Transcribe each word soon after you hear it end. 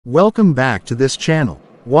Welcome back to this channel.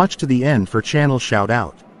 Watch to the end for channel shout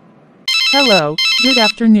out. Hello, good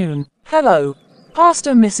afternoon. Hello,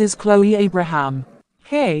 Pastor Mrs. Chloe Abraham.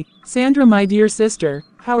 Hey, Sandra, my dear sister,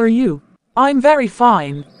 how are you? I'm very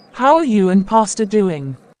fine. How are you and Pastor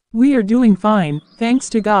doing? We are doing fine, thanks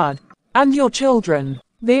to God. And your children?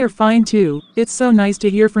 They are fine too. It's so nice to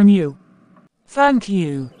hear from you. Thank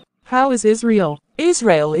you. How is Israel?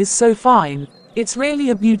 Israel is so fine. It's really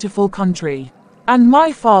a beautiful country. And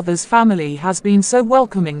my father's family has been so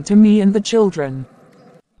welcoming to me and the children.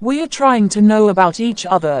 We are trying to know about each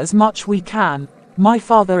other as much we can. My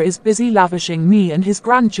father is busy lavishing me and his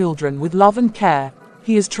grandchildren with love and care.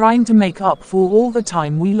 He is trying to make up for all the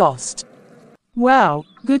time we lost. Wow,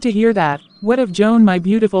 good to hear that. What of Joan, my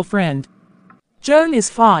beautiful friend? Joan is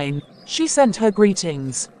fine. She sent her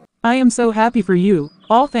greetings. I am so happy for you,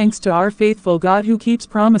 all thanks to our faithful God who keeps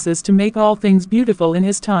promises to make all things beautiful in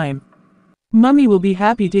his time. Mummy will be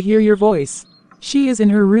happy to hear your voice. She is in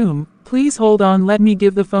her room. Please hold on, let me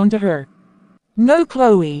give the phone to her. No,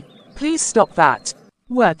 Chloe, please stop that.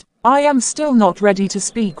 What? I am still not ready to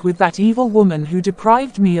speak with that evil woman who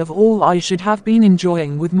deprived me of all I should have been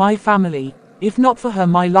enjoying with my family. If not for her,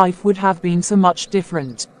 my life would have been so much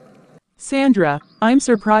different. Sandra, I'm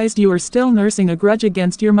surprised you are still nursing a grudge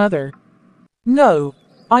against your mother. No,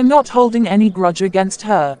 I'm not holding any grudge against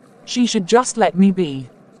her. She should just let me be.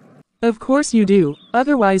 Of course you do,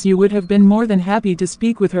 otherwise you would have been more than happy to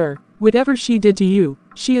speak with her. Whatever she did to you,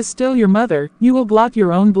 she is still your mother. You will block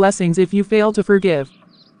your own blessings if you fail to forgive.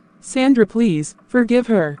 Sandra, please, forgive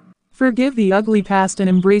her. Forgive the ugly past and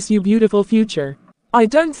embrace your beautiful future. I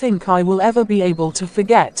don't think I will ever be able to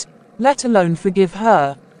forget, let alone forgive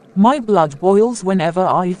her. My blood boils whenever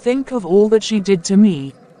I think of all that she did to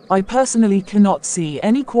me. I personally cannot see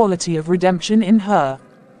any quality of redemption in her.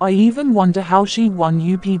 I even wonder how she won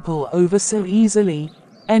you people over so easily.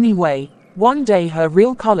 Anyway, one day her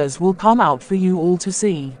real colors will come out for you all to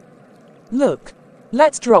see. Look,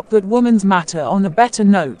 let's drop that woman's matter on a better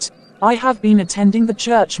note. I have been attending the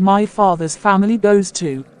church my father's family goes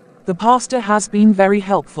to. The pastor has been very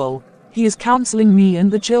helpful. He is counseling me and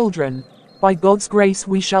the children. By God's grace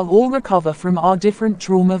we shall all recover from our different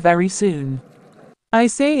trauma very soon. I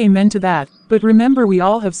say amen to that, but remember we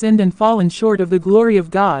all have sinned and fallen short of the glory of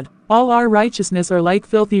God. All our righteousness are like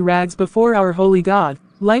filthy rags before our holy God.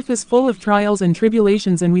 Life is full of trials and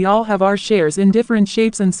tribulations, and we all have our shares in different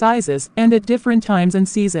shapes and sizes, and at different times and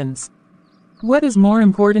seasons. What is more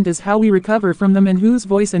important is how we recover from them and whose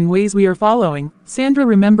voice and ways we are following. Sandra,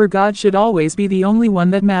 remember God should always be the only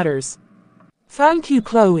one that matters. Thank you,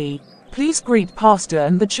 Chloe. Please greet Pastor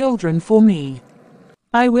and the children for me.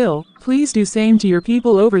 I will. Please do same to your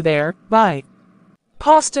people over there. Bye.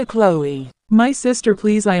 Pastor Chloe. My sister,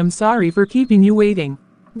 please, I am sorry for keeping you waiting.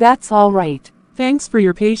 That's all right. Thanks for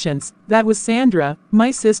your patience. That was Sandra,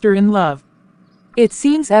 my sister in love. It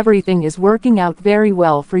seems everything is working out very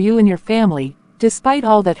well for you and your family, despite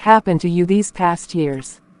all that happened to you these past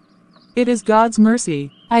years. It is God's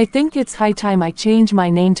mercy. I think it's high time I change my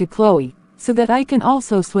name to Chloe, so that I can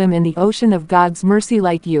also swim in the ocean of God's mercy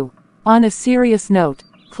like you. On a serious note,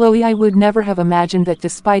 Chloe, I would never have imagined that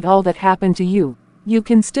despite all that happened to you, you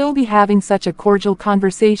can still be having such a cordial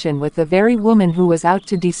conversation with the very woman who was out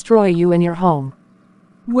to destroy you and your home.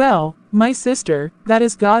 Well, my sister, that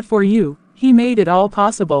is God for you. He made it all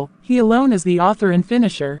possible. He alone is the author and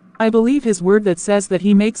finisher. I believe his word that says that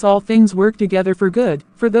he makes all things work together for good,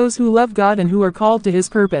 for those who love God and who are called to his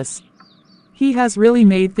purpose. He has really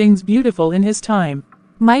made things beautiful in his time.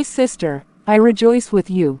 My sister, I rejoice with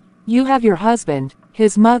you. You have your husband,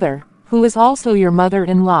 his mother, who is also your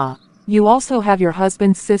mother-in-law. You also have your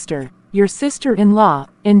husband's sister, your sister-in-law.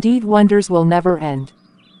 Indeed, wonders will never end.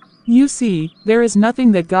 You see, there is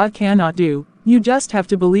nothing that God cannot do. You just have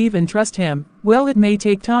to believe and trust him. Well, it may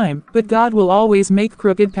take time, but God will always make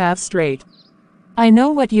crooked paths straight. I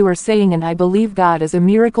know what you are saying, and I believe God is a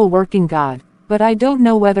miracle-working God, but I don't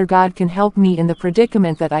know whether God can help me in the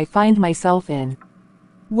predicament that I find myself in.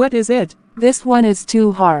 What is it? This one is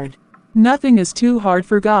too hard. Nothing is too hard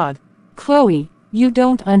for God. Chloe, you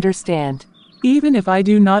don't understand. Even if I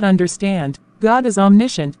do not understand, God is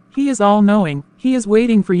omniscient. He is all-knowing. He is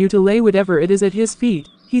waiting for you to lay whatever it is at his feet.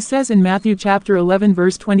 He says in Matthew chapter 11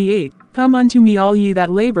 verse 28, "Come unto me all ye that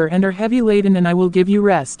labor and are heavy laden, and I will give you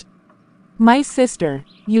rest." My sister,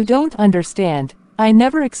 you don't understand. I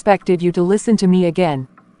never expected you to listen to me again.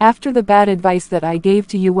 After the bad advice that I gave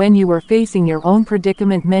to you when you were facing your own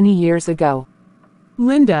predicament many years ago.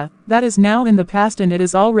 Linda, that is now in the past and it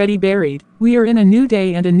is already buried. We are in a new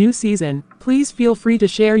day and a new season. Please feel free to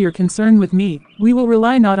share your concern with me. We will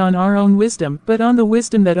rely not on our own wisdom, but on the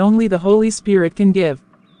wisdom that only the Holy Spirit can give.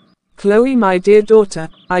 Chloe, my dear daughter,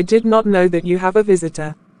 I did not know that you have a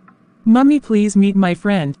visitor. Mummy, please meet my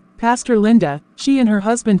friend, Pastor Linda. She and her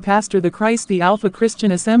husband pastor the Christ the Alpha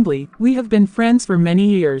Christian Assembly. We have been friends for many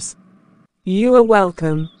years. You are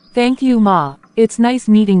welcome. Thank you, Ma. It's nice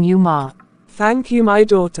meeting you, Ma. Thank you, my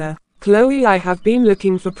daughter. Chloe, I have been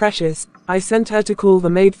looking for Precious. I sent her to call the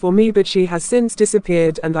maid for me, but she has since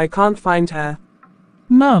disappeared and I can't find her.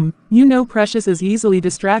 Mum, you know Precious is easily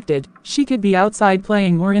distracted. She could be outside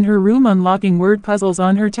playing or in her room unlocking word puzzles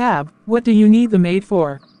on her tab. What do you need the maid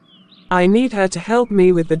for? I need her to help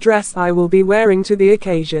me with the dress I will be wearing to the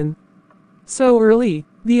occasion. So early.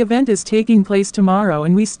 The event is taking place tomorrow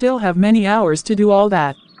and we still have many hours to do all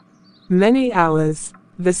that. Many hours.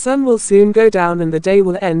 The sun will soon go down and the day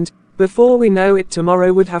will end. Before we know it,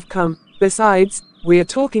 tomorrow would have come. Besides, we are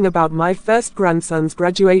talking about my first grandson's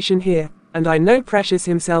graduation here, and I know Precious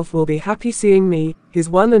himself will be happy seeing me, his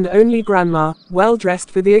one and only grandma, well dressed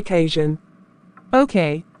for the occasion.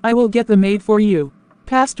 Okay, I will get the maid for you.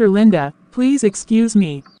 Pastor Linda, please excuse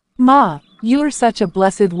me. Ma, you are such a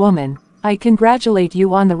blessed woman. I congratulate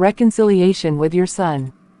you on the reconciliation with your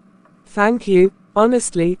son. Thank you.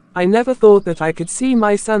 Honestly, I never thought that I could see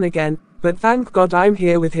my son again, but thank God I'm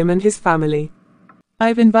here with him and his family.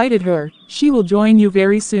 I've invited her. She will join you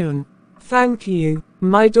very soon. Thank you,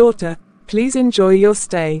 my daughter. Please enjoy your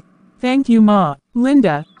stay. Thank you, Ma.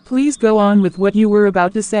 Linda, please go on with what you were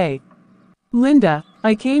about to say. Linda,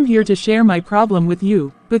 I came here to share my problem with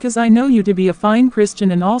you, because I know you to be a fine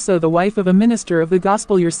Christian and also the wife of a minister of the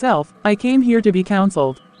gospel yourself. I came here to be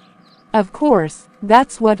counseled. Of course,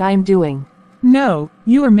 that's what I'm doing. No,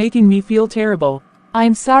 you are making me feel terrible.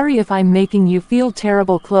 I'm sorry if I'm making you feel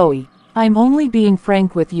terrible, Chloe. I'm only being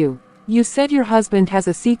frank with you. You said your husband has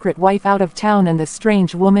a secret wife out of town and the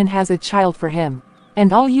strange woman has a child for him.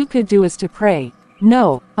 And all you could do is to pray.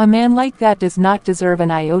 No, a man like that does not deserve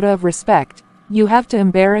an iota of respect. You have to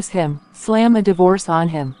embarrass him, slam a divorce on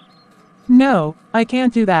him. No, I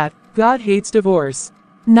can't do that. God hates divorce.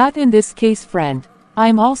 Not in this case, friend.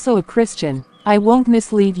 I'm also a Christian. I won't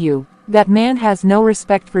mislead you. That man has no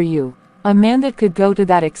respect for you. A man that could go to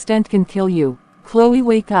that extent can kill you. Chloe,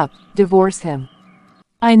 wake up. Divorce him.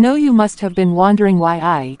 I know you must have been wondering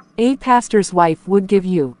why a pastor's wife, would give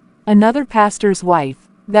you, another pastor's wife,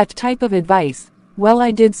 that type of advice. Well,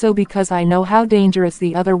 I did so because I know how dangerous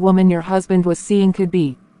the other woman your husband was seeing could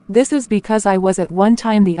be. This is because I was at one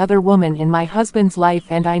time the other woman in my husband's life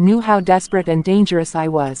and I knew how desperate and dangerous I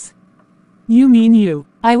was. You mean you?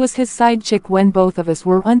 I was his side chick when both of us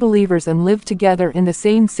were unbelievers and lived together in the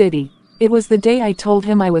same city. It was the day I told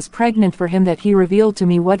him I was pregnant for him that he revealed to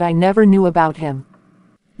me what I never knew about him.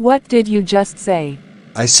 What did you just say?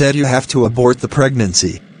 I said you have to abort the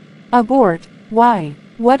pregnancy. Abort? Why?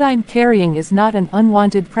 What I'm carrying is not an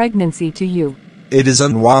unwanted pregnancy to you. It is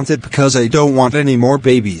unwanted because I don't want any more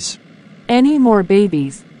babies. Any more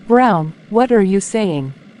babies? Brown, what are you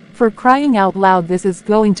saying? For crying out loud, this is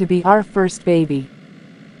going to be our first baby.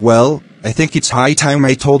 Well, I think it's high time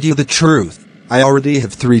I told you the truth. I already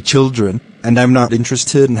have 3 children, and I'm not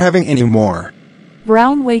interested in having any more.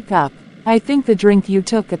 Brown, wake up. I think the drink you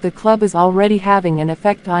took at the club is already having an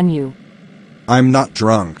effect on you. I'm not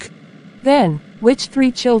drunk. Then, which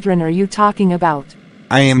 3 children are you talking about?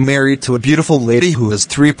 I am married to a beautiful lady who has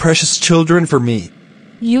 3 precious children for me.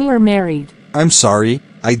 You are married. I'm sorry,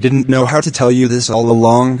 I didn't know how to tell you this all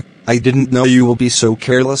along. I didn't know you will be so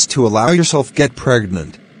careless to allow yourself get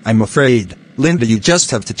pregnant. I'm afraid, Linda, you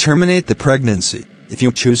just have to terminate the pregnancy. If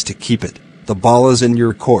you choose to keep it, the ball is in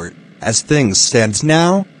your court. As things stands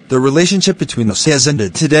now, the relationship between us has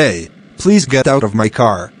ended today. Please get out of my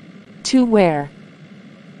car. To where?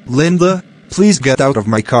 Linda, please get out of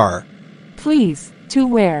my car. Please, to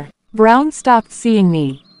where? Brown stopped seeing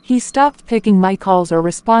me. He stopped picking my calls or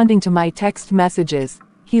responding to my text messages.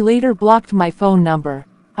 He later blocked my phone number.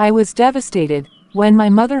 I was devastated. When my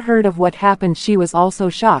mother heard of what happened, she was also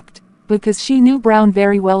shocked, because she knew Brown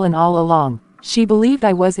very well and all along. She believed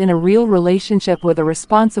I was in a real relationship with a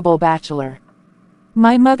responsible bachelor.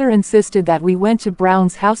 My mother insisted that we went to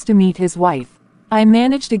Brown's house to meet his wife. I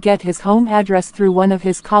managed to get his home address through one of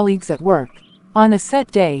his colleagues at work. On a set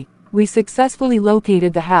day, we successfully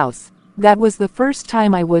located the house. That was the first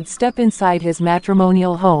time I would step inside his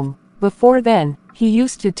matrimonial home. Before then, he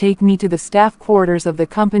used to take me to the staff quarters of the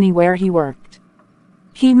company where he worked.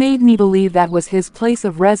 He made me believe that was his place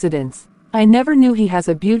of residence. I never knew he has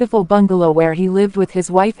a beautiful bungalow where he lived with his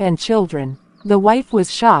wife and children. The wife was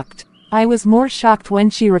shocked. I was more shocked when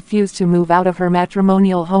she refused to move out of her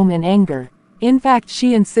matrimonial home in anger. In fact,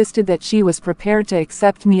 she insisted that she was prepared to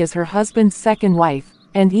accept me as her husband's second wife,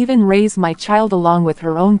 and even raise my child along with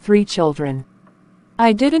her own 3 children.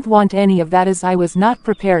 I didn't want any of that as I was not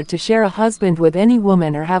prepared to share a husband with any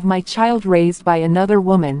woman or have my child raised by another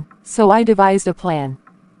woman, so I devised a plan.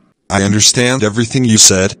 I understand everything you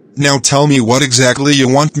said. Now tell me what exactly you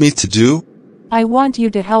want me to do? I want you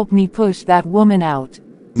to help me push that woman out.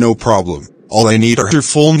 No problem. All I need are her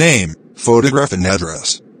full name, photograph and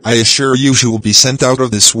address. I assure you she will be sent out of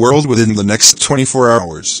this world within the next 24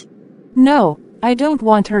 hours. No, I don't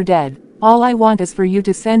want her dead. All I want is for you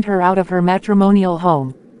to send her out of her matrimonial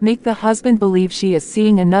home. Make the husband believe she is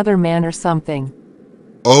seeing another man or something.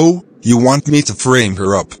 Oh, you want me to frame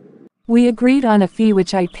her up? We agreed on a fee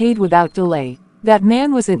which I paid without delay. That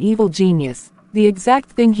man was an evil genius. The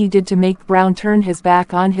exact thing he did to make Brown turn his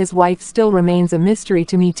back on his wife still remains a mystery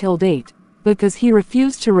to me till date, because he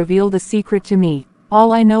refused to reveal the secret to me.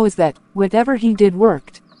 All I know is that, whatever he did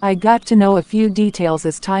worked. I got to know a few details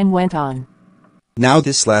as time went on. Now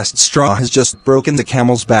this last straw has just broken the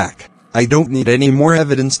camel's back. I don't need any more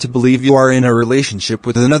evidence to believe you are in a relationship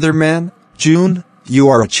with another man. June, you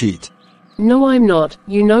are a cheat. No, I'm not.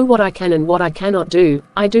 You know what I can and what I cannot do.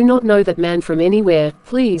 I do not know that man from anywhere.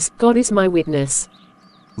 Please, God is my witness.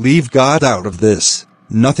 Leave God out of this.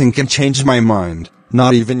 Nothing can change my mind,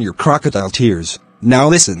 not even your crocodile tears. Now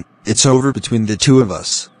listen, it's over between the two of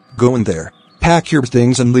us. Go in there, pack your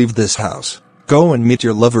things and leave this house. Go and meet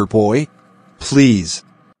your lover boy. Please.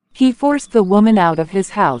 He forced the woman out of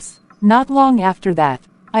his house. Not long after that,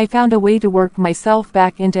 I found a way to work myself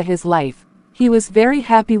back into his life. He was very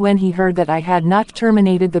happy when he heard that I had not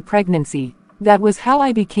terminated the pregnancy. That was how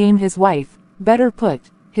I became his wife, better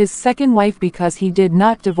put, his second wife, because he did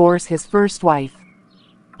not divorce his first wife.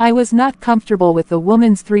 I was not comfortable with the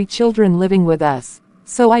woman's 3 children living with us,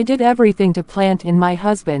 so I did everything to plant in my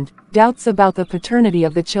husband doubts about the paternity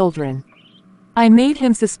of the children. I made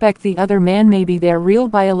him suspect the other man may be their real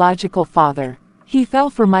biological father. He fell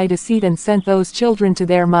for my deceit and sent those children to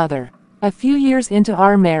their mother. A few years into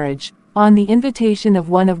our marriage, on the invitation of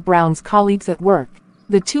one of Brown's colleagues at work,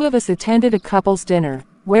 the two of us attended a couple's dinner,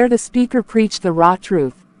 where the speaker preached the raw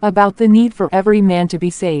truth about the need for every man to be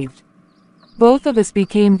saved. Both of us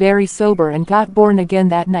became very sober and got born again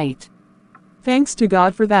that night. Thanks to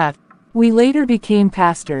God for that. We later became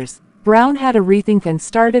pastors. Brown had a rethink and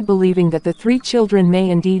started believing that the 3 children may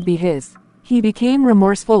indeed be his. He became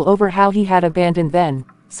remorseful over how he had abandoned them,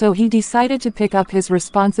 so he decided to pick up his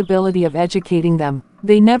responsibility of educating them.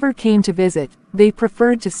 They never came to visit, they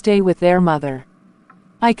preferred to stay with their mother.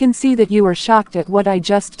 I can see that you are shocked at what I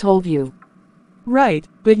just told you. Right,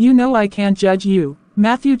 but you know I can't judge you.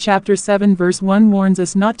 Matthew chapter 7 verse 1 warns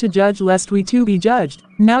us not to judge lest we too be judged.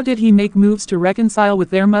 Now did he make moves to reconcile with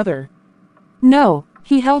their mother? No,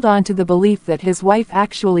 he held on to the belief that his wife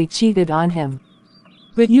actually cheated on him.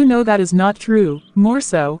 But you know that is not true. More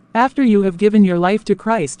so, after you have given your life to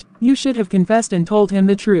Christ, you should have confessed and told him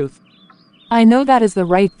the truth. I know that is the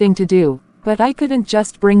right thing to do, but I couldn't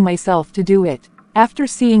just bring myself to do it. After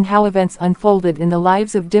seeing how events unfolded in the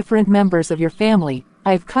lives of different members of your family,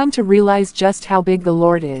 I've come to realize just how big the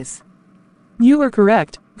Lord is. You are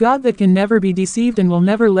correct. God that can never be deceived and will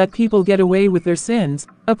never let people get away with their sins.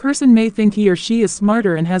 A person may think he or she is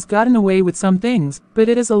smarter and has gotten away with some things, but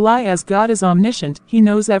it is a lie, as God is omniscient, he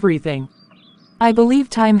knows everything. I believe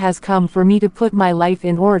time has come for me to put my life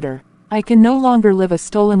in order. I can no longer live a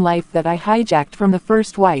stolen life that I hijacked from the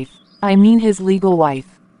first wife, I mean his legal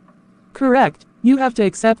wife. Correct. You have to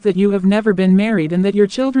accept that you have never been married and that your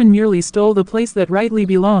children merely stole the place that rightly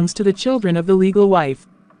belongs to the children of the legal wife.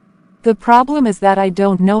 The problem is that I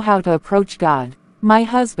don't know how to approach God, my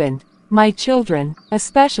husband, my children,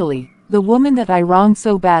 especially the woman that I wronged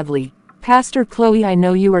so badly. Pastor Chloe, I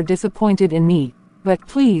know you are disappointed in me, but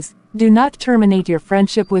please, do not terminate your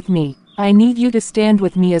friendship with me. I need you to stand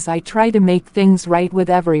with me as I try to make things right with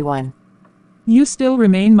everyone. You still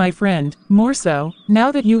remain my friend, more so,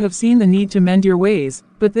 now that you have seen the need to mend your ways,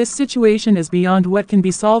 but this situation is beyond what can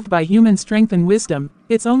be solved by human strength and wisdom.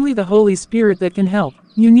 It's only the Holy Spirit that can help.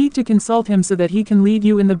 You need to consult him so that he can lead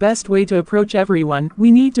you in the best way to approach everyone.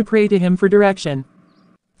 We need to pray to him for direction.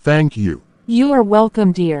 Thank you. You are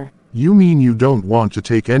welcome, dear. You mean you don't want to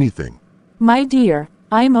take anything? My dear,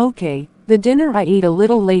 I'm okay. The dinner I ate a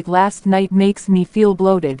little late last night makes me feel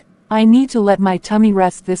bloated. I need to let my tummy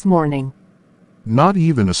rest this morning. Not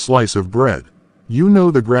even a slice of bread. You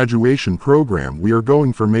know the graduation program we are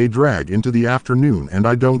going for may drag into the afternoon and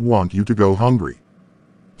I don't want you to go hungry.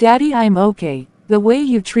 Daddy, I'm okay. The way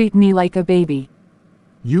you treat me like a baby.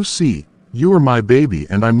 You see, you are my baby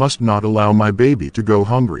and I must not allow my baby to go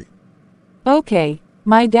hungry. Okay,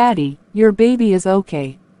 my daddy, your baby is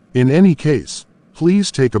okay. In any case,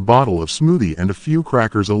 please take a bottle of smoothie and a few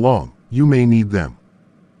crackers along. You may need them.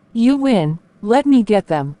 You win. Let me get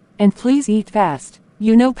them, and please eat fast.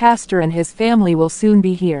 You know Pastor and his family will soon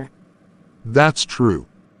be here. That's true.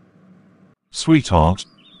 Sweetheart,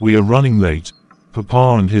 we are running late.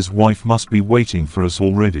 Papa and his wife must be waiting for us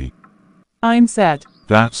already. I'm set.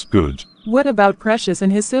 That's good. What about Precious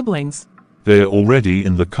and his siblings? They're already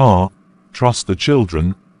in the car. Trust the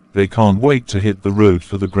children. They can't wait to hit the road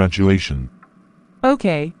for the graduation.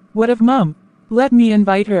 Okay, what of Mum? Let me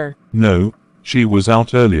invite her. No, she was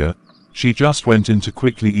out earlier. She just went in to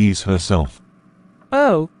quickly ease herself.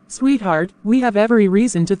 Oh, sweetheart, we have every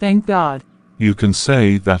reason to thank God. You can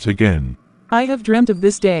say that again. I have dreamt of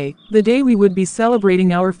this day, the day we would be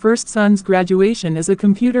celebrating our first son's graduation as a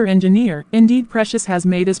computer engineer. Indeed, Precious has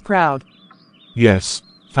made us proud. Yes,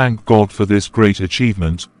 thank God for this great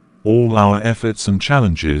achievement. All our efforts and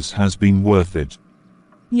challenges has been worth it.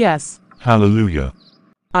 Yes. Hallelujah.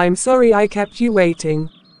 I'm sorry I kept you waiting.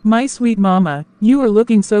 My sweet mama, you are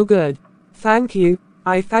looking so good. Thank you.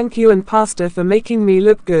 I thank you and Pastor for making me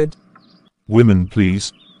look good. Women,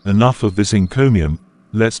 please. Enough of this encomium.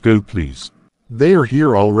 Let's go, please. They are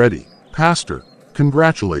here already. Pastor,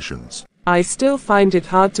 congratulations. I still find it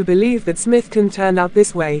hard to believe that Smith can turn out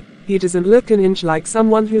this way. He doesn't look an inch like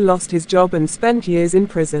someone who lost his job and spent years in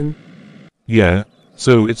prison. Yeah,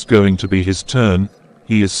 so it's going to be his turn.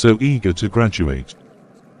 He is so eager to graduate.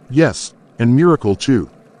 Yes, and Miracle too.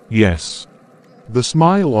 Yes. The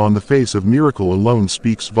smile on the face of Miracle alone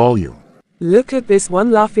speaks volume. Look at this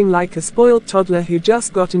one laughing like a spoiled toddler who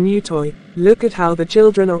just got a new toy. Look at how the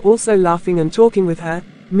children are also laughing and talking with her.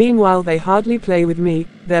 Meanwhile they hardly play with me,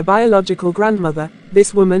 their biological grandmother.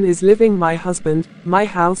 This woman is living my husband, my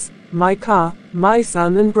house, my car, my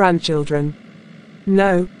son and grandchildren.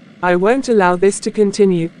 No, I won't allow this to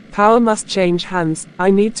continue. Power must change hands. I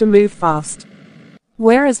need to move fast.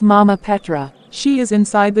 Where is Mama Petra? She is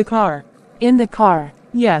inside the car. In the car.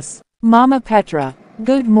 Yes. Mama Petra.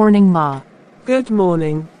 Good morning, Ma. Good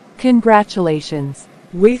morning. Congratulations.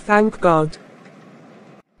 We thank God.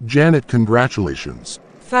 Janet, congratulations.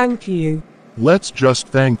 Thank you. Let's just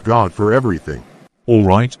thank God for everything. All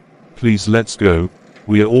right, please let's go.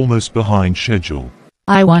 We are almost behind schedule.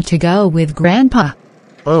 I want to go with Grandpa.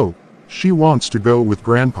 Oh, she wants to go with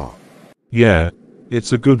Grandpa. Yeah,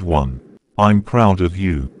 it's a good one. I'm proud of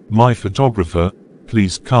you. My photographer,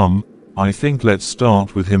 please come. I think let's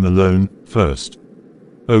start with him alone first.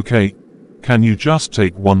 Okay. Can you just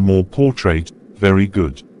take one more portrait? Very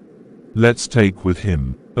good. Let's take with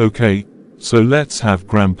him. Okay, so let's have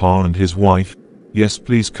Grandpa and his wife. Yes,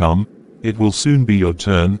 please come. It will soon be your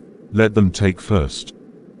turn. Let them take first.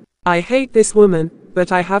 I hate this woman,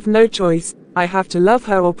 but I have no choice. I have to love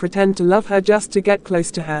her or pretend to love her just to get close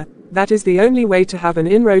to her. That is the only way to have an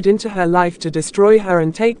inroad into her life, to destroy her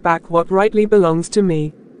and take back what rightly belongs to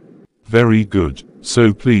me. Very good.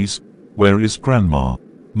 So please, where is Grandma?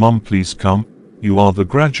 Mum, please come. You are the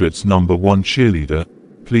graduate's #1 cheerleader.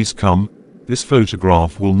 Please come. This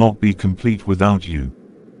photograph will not be complete without you.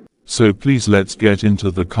 So please let's get into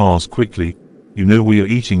the cars quickly. You know we are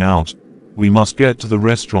eating out. We must get to the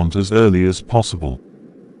restaurant as early as possible.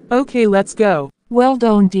 Okay, let's go. Well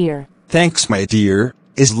done, dear. Thanks, my dear.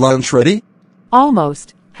 Is lunch ready?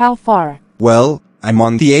 Almost. How far? Well, I'm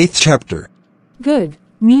on the 8th chapter. Good.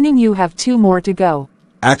 Meaning you have 2 more to go.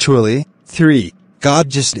 Actually, 3.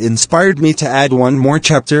 God just inspired me to add 1 more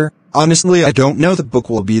chapter. Honestly, I don't know the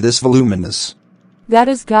book will be this voluminous. That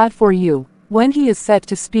is God for you. When he is set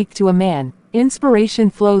to speak to a man,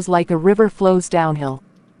 inspiration flows like a river flows downhill.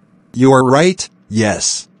 You are right,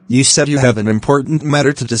 yes. You said you have an important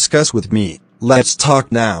matter to discuss with me. Let's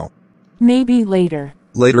talk now. Maybe later.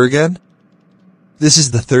 Later again? This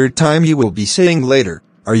is the 3rd time you will be saying later.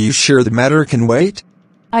 Are you sure the matter can wait?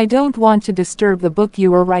 I don't want to disturb the book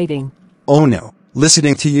you are writing. Oh no.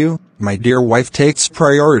 Listening to you, my dear wife, takes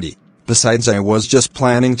priority. Besides, I was just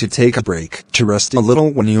planning to take a break to rest a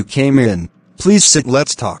little when you came in. Please sit,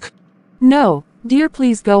 let's talk. No, dear,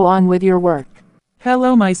 please go on with your work.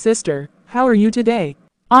 Hello, my sister. How are you today?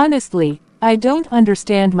 Honestly, I don't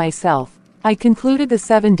understand myself. I concluded the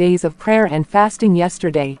 7 days of prayer and fasting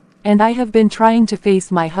yesterday, and I have been trying to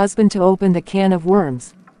face my husband to open the can of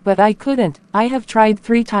worms. But I couldn't. I have tried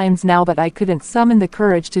 3 times now, but I couldn't summon the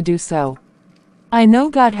courage to do so. I know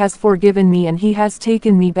God has forgiven me and he has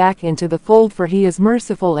taken me back into the fold, for he is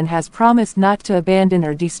merciful and has promised not to abandon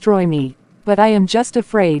or destroy me. But I am just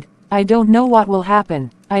afraid. I don't know what will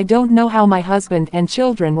happen. I don't know how my husband and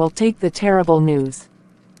children will take the terrible news.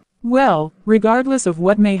 Well, regardless of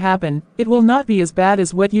what may happen, it will not be as bad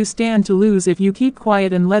as what you stand to lose if you keep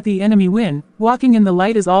quiet and let the enemy win. Walking in the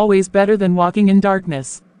light is always better than walking in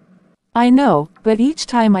darkness. I know, but each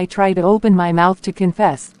time I try to open my mouth to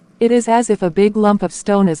confess, It is as if a big lump of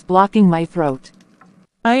stone is blocking my throat.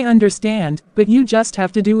 I understand, but you just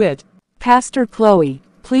have to do it. Pastor Chloe,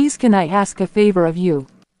 please can I ask a favor of you?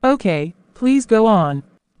 Okay, please go on.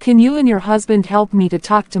 Can you and your husband help me to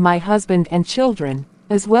talk to my husband and children,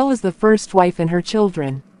 as well as the first wife and her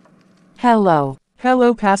children? Hello.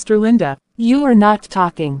 Hello, Pastor Linda. You are not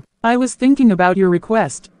talking. I was thinking about your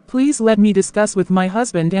request. Please let me discuss with my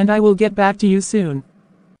husband and I will get back to you soon.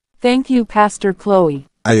 Thank you, Pastor Chloe.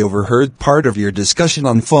 I overheard part of your discussion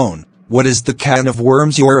on phone. What is the can of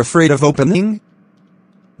worms you are afraid of opening?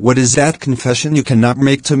 What is that confession you cannot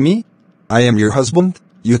make to me? I am your husband.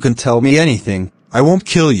 You can tell me anything. I won't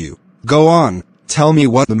kill you. Go on. Tell me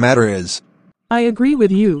what the matter is. I agree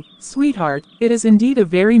with you, sweetheart. It is indeed a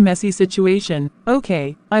very messy situation.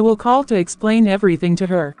 Okay, I will call to explain everything to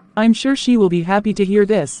her. I'm sure she will be happy to hear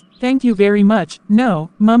this. Thank you very much.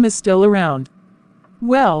 No, Mum is still around.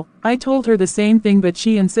 Well, I told her the same thing but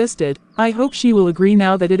she insisted. I hope she will agree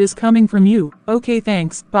now that it is coming from you. Okay,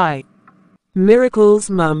 thanks, bye. Miracles,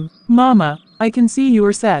 Mum. Mama, I can see you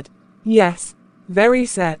are set. Yes, very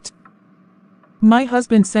set. My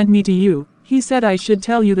husband sent me to you. He said I should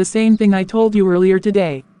tell you the same thing I told you earlier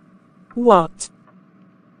today. What?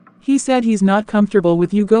 He said he's not comfortable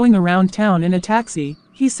with you going around town in a taxi.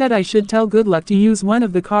 He said I should tell Goodluck to use one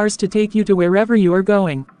of the cars to take you to wherever you are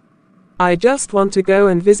going. I just want to go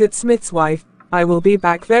and visit Smith's wife. I will be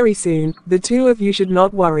back very soon. The two of you should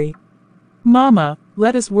not worry. Mama,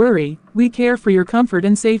 let us worry. We care for your comfort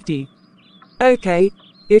and safety. Okay,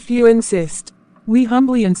 if you insist. We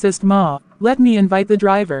humbly insist, Ma. Let me invite the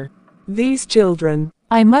driver. These children.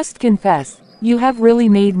 I must confess, you have really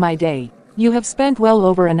made my day. You have spent well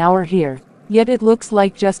over an hour here, yet it looks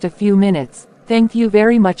like just a few minutes. Thank you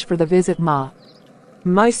very much for the visit, Ma.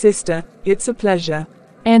 My sister, it's a pleasure.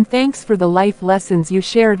 And thanks for the life lessons you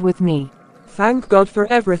shared with me. Thank God for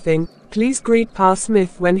everything. Please greet Pa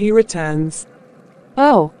Smith when he returns.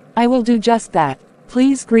 Oh, I will do just that.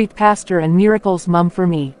 Please greet Pastor and Miracle's mum for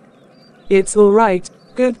me. It's all right.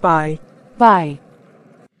 Goodbye. Bye.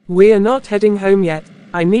 We are not heading home yet.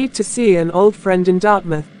 I need to see an old friend in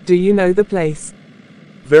Dartmouth. Do you know the place?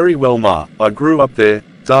 Very well, Ma. I grew up there.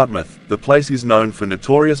 Dartmouth. The place is known for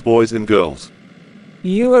notorious boys and girls.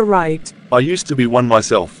 You are right. I used to be one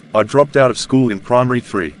myself. I dropped out of school in primary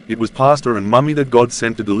 3. It was Pastor and Mummy that God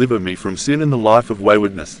sent to deliver me from sin and the life of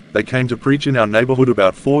waywardness. They came to preach in our neighborhood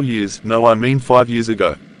about 4 years, no I mean 5 years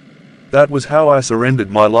ago. That was how I surrendered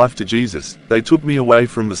my life to Jesus. They took me away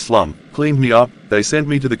from the slum, cleaned me up, they sent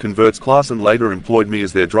me to the converts class and later employed me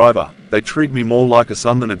as their driver. They treat me more like a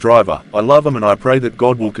son than a driver. I love them and I pray that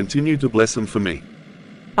God will continue to bless them for me.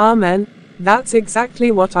 Amen. That's exactly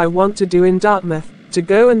what I want to do in Dartmouth. To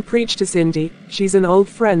go and preach to Cindy. She's an old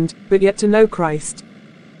friend, but yet to know Christ.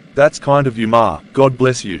 That's kind of you, Ma. God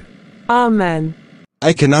bless you. Amen.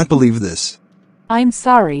 I cannot believe this. I'm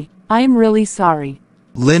sorry. I'm really sorry.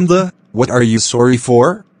 Linda, what are you sorry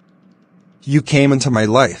for? You came into my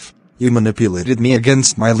life. You manipulated me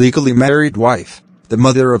against my legally married wife, the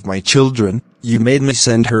mother of my children. You made me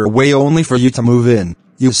send her away only for you to move in.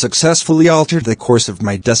 You successfully altered the course of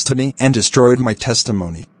my destiny and destroyed my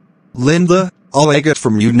testimony. Linda, all I get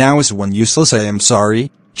from you now is one useless I am sorry.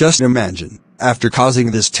 Just imagine, after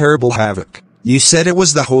causing this terrible havoc, you said it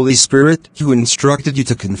was the Holy Spirit who instructed you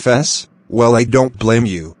to confess? Well, I don't blame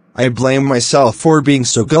you. I blame myself for being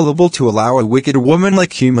so gullible to allow a wicked woman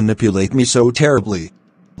like you manipulate me so terribly.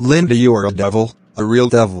 Linda, you are a devil, a real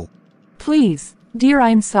devil. Please, dear,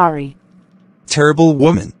 I'm sorry. Terrible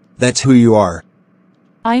woman, that's who you are.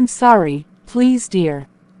 I'm sorry, please, dear.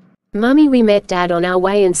 Mummy, we met Dad on our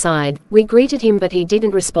way inside. We greeted him but he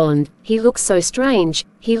didn't respond. He looks so strange.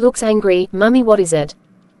 He looks angry. Mummy, what is it?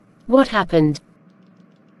 What happened?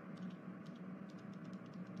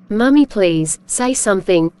 Mummy, please, say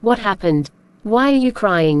something. What happened? Why are you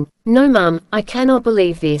crying? No, Mum, I cannot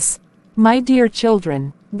believe this. My dear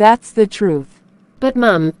children, that's the truth. But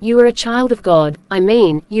Mum, you are a child of God. I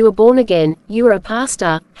mean, you were born again. You are a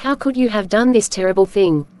pastor. How could you have done this terrible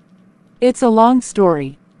thing? It's a long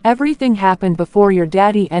story. Everything happened before your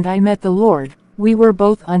daddy and I met the Lord. We were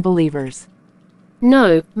both unbelievers.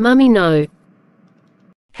 No, Mummy, no.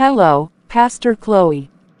 Hello, Pastor Chloe.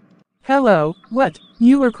 Hello, what?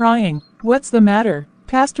 You were crying. What's the matter?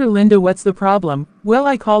 Pastor Linda, what's the problem? Well,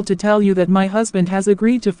 I called to tell you that my husband has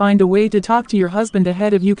agreed to find a way to talk to your husband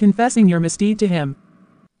ahead of you confessing your misdeed to him.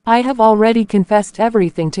 I have already confessed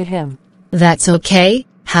everything to him. That's okay.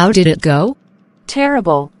 How did it go?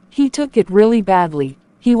 Terrible. He took it really badly.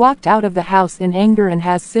 He walked out of the house in anger and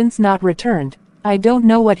has since not returned. I don't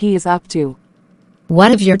know what he is up to.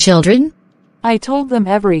 What of your children? I told them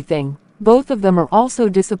everything. Both of them are also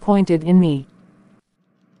disappointed in me.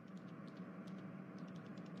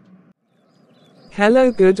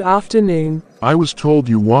 Hello, good afternoon. I was told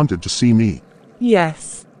you wanted to see me.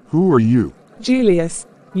 Yes. Who are you? Julius,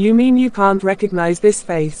 you mean you can't recognize this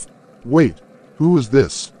face? Wait, who is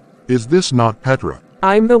this? Is this not Petra?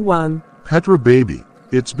 I'm the one. Petra baby,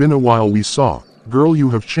 it's been a while we saw. Girl,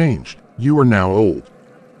 you have changed. You are now old.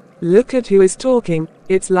 Look at who is talking.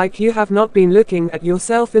 It's like you have not been looking at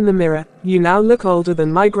yourself in the mirror. You now look older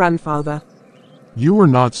than my grandfather. You are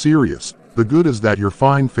not serious. The good is that your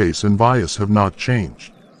fine face and bias have not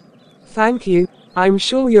changed. Thank you. I'm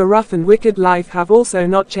sure your rough and wicked life have also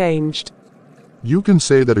not changed. You can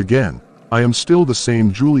say that again. I am still the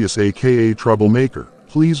same Julius, aka Troublemaker.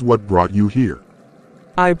 Please, what brought you here?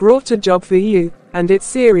 I brought a job for you, and it's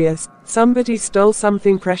serious. Somebody stole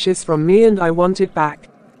something precious from me and I want it back.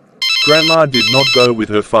 Grandma did not go with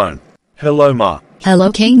her phone. Hello, Ma.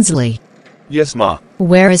 Hello, Kingsley. Yes, Ma.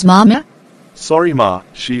 Where is Mama? Sorry, Ma,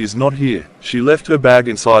 she is not here. She left her bag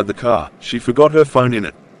inside the car. She forgot her phone in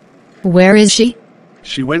it. Where is she?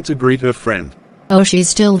 She went to greet her friend. Oh, she's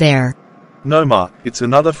still there. No, Ma, it's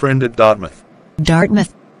another friend at Dartmouth.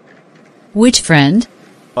 Dartmouth? Which friend?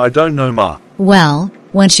 I don't know, Ma. Well,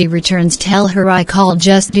 when she returns, tell her I called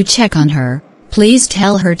just to check on her. Please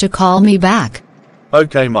tell her to call me back.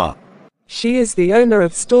 Okay, Ma. She is the owner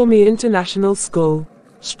of Stormy International School.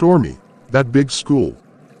 Stormy, that big school.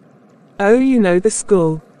 Oh, you know the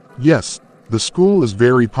school. Yes, the school is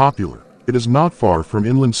very popular. It is not far from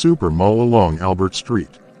Inland Super Mall along Albert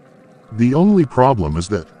Street. The only problem is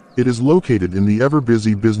that it is located in the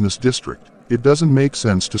ever-busy business district. It doesn't make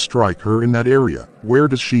sense to strike her in that area. Where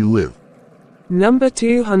does she live? Number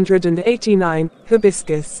 289,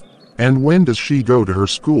 Hibiscus. And when does she go to her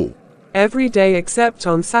school? Every day except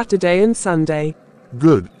on Saturday and Sunday.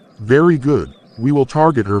 Good, very good. We will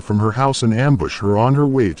target her from her house and ambush her on her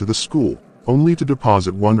way to the school, only to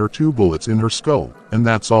deposit 1 or 2 bullets in her skull, and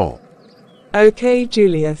that's all. Okay,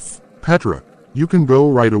 Julius. Petra, you can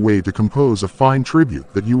go right away to compose a fine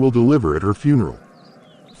tribute that you will deliver at her funeral.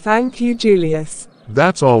 Thank you, Julius.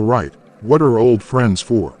 That's all right. What are old friends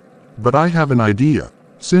for? But I have an idea.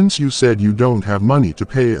 Since you said you don't have money to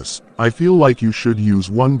pay us, I feel like you should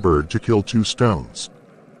use 1 bird to kill 2 stones.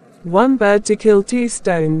 1 bird to kill 2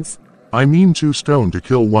 stones. I mean 2 stones to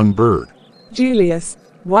kill 1 bird. Julius,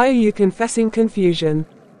 why are you confessing confusion?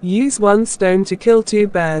 Use 1 stone to kill 2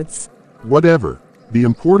 birds. Whatever. The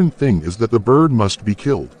important thing is that the bird must be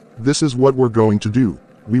killed. This is what we're going to do.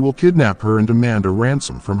 We will kidnap her and demand a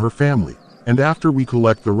ransom from her family. And after we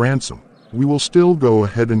collect the ransom, we will still go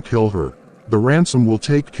ahead and kill her. The ransom will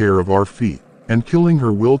take care of our fee, and killing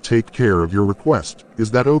her will take care of your request.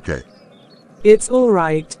 Is that okay? It's all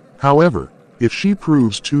right. However, if she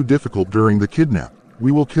proves too difficult during the kidnap,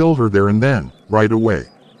 we will kill her there and then, right away.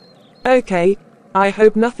 Okay. I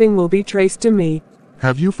hope nothing will be traced to me.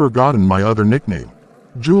 Have you forgotten my other nickname?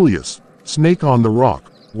 Julius, Snake on the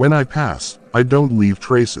Rock. When I pass, I don't leave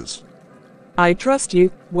traces. I trust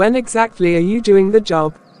you. When exactly are you doing the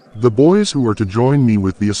job? The boys who are to join me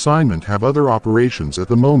with the assignment have other operations at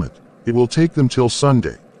the moment. It will take them till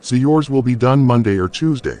Sunday, so yours will be done Monday or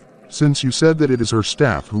Tuesday. Since you said that it is her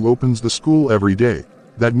staff who opens the school every day,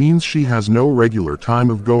 that means she has no regular time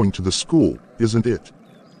of going to the school, isn't it?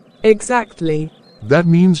 Exactly. That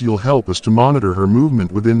means you'll help us to monitor her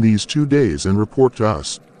movement within these 2 days and report to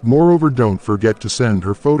us. Moreover, don't forget to send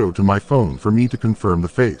her photo to my phone for me to confirm the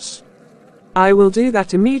face. I will do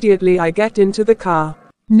that immediately I get into the car.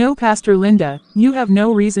 No, Pastor Linda, you have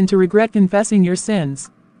no reason to regret confessing your sins.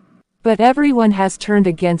 But everyone has turned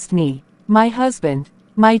against me. My husband,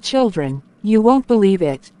 my children, you won't believe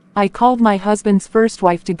it. I called my husband's first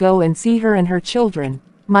wife to go and see her and her children.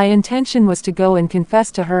 My intention was to go and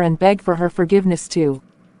confess to her and beg for her forgiveness too.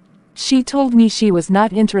 She told me she was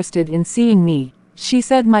not interested in seeing me. She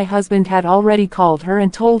said my husband had already called her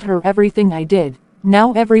and told her everything I did.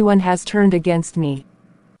 Now everyone has turned against me.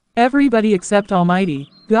 Everybody except Almighty.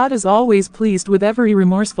 God is always pleased with every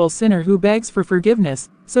remorseful sinner who begs for forgiveness,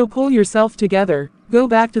 so pull yourself together, go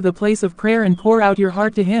back to the place of prayer and pour out your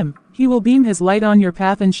heart to Him. He will beam His light on your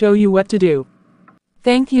path and show you what to do.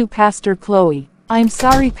 Thank you, Pastor Chloe. I'm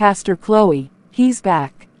sorry, Pastor Chloe. He's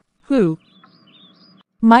back. Who?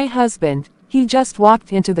 My husband. He just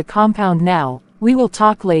walked into the compound now. We will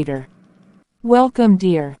talk later. Welcome,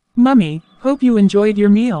 dear. Mummy, hope you enjoyed your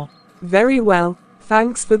meal. Very well,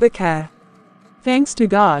 thanks for the care. Thanks to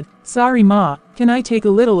God. Sorry, Ma, can I take a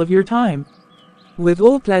little of your time? With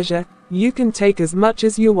all pleasure, you can take as much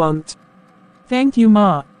as you want. Thank you,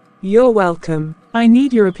 Ma. You're welcome. I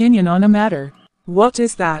need your opinion on a matter. What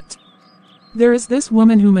is that? There is this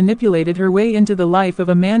woman who manipulated her way into the life of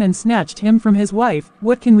a man and snatched him from his wife.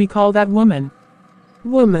 What can we call that woman?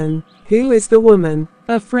 Woman? Who is the woman?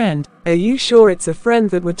 A friend. Are you sure it's a friend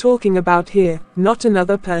that we're talking about here, not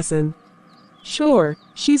another person? Sure,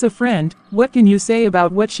 she's a friend. What can you say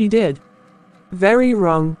about what she did? Very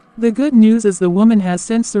wrong. The good news is the woman has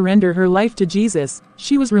since surrendered her life to Jesus.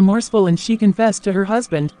 She was remorseful and she confessed to her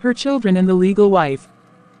husband, her children and the legal wife.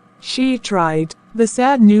 She tried. The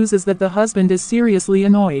sad news is that the husband is seriously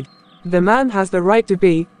annoyed. The man has the right to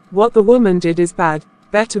be. What the woman did is bad.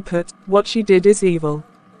 Better put, what she did is evil.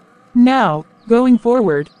 Now, going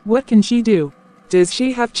forward, what can she do? Does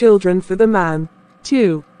she have children for the man?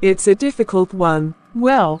 2. It's a difficult one.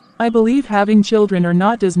 Well, I believe having children or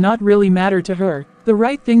not does not really matter to her. The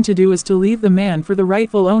right thing to do is to leave the man for the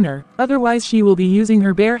rightful owner, otherwise she will be using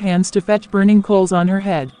her bare hands to fetch burning coals on her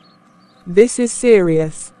head. This is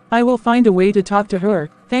serious. I will find a way to talk to her.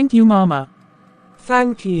 Thank you, Mama.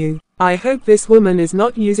 Thank you. I hope this woman is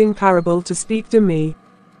not using parable to speak to me.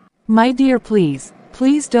 My dear, please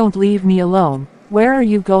don't leave me alone. Where are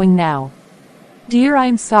you going now? Dear,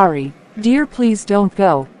 I'm sorry. Dear, please don't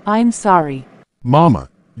go. I'm sorry. Mama,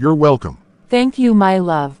 you're welcome. Thank you, my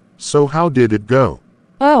love. So how did it go?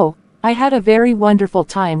 Oh, I had a very wonderful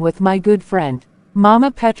time with my good friend,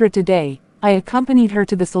 Mama Petra today. I accompanied her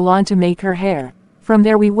to the salon to make her hair. From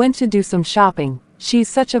there we went to do some shopping. She's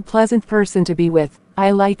such a pleasant person to be with.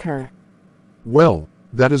 I like her. Well,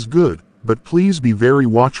 that is good, but please be very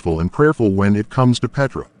watchful and prayerful when it comes to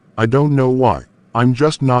Petra. I don't know why. I'm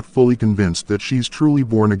just not fully convinced that she's truly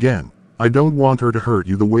born again. I don't want her to hurt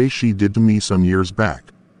you the way she did to me some years back.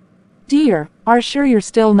 Dear, are sure you're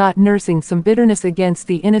still not nursing some bitterness against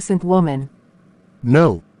the innocent woman?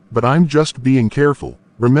 No, but I'm just being careful.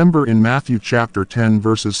 Remember in Matthew chapter 10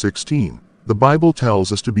 verses 16, the Bible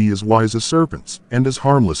tells us to be as wise as serpents, and as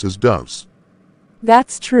harmless as doves.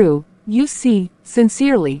 That's true. You see,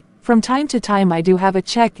 sincerely, from time to time I do have a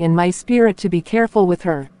check in my spirit to be careful with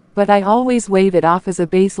her, but I always wave it off as a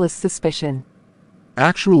baseless suspicion.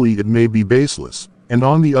 Actually, it may be baseless, and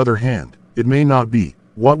on the other hand, it may not be.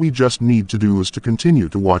 What we just need to do is to continue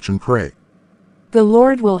to watch and pray. The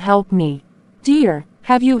Lord will help me. Dear,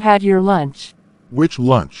 have you had your lunch? Which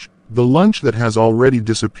lunch? The lunch that has already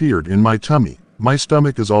disappeared in my tummy. My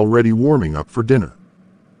stomach is already warming up for dinner.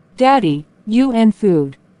 Daddy, you and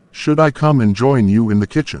food. Should I come and join you in the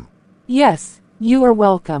kitchen? Yes, you are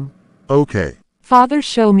welcome. Okay. Father,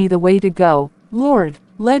 show me the way to go. Lord,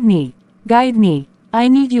 lead me, guide me. I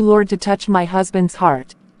need you, Lord, to touch my husband's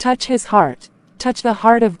heart. Touch his heart. Touch the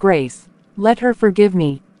heart of Grace. Let her forgive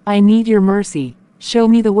me. I need your mercy. Show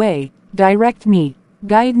me the way. Direct me.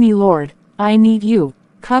 Guide me, Lord. I need you.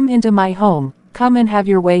 Come into my home. Come and have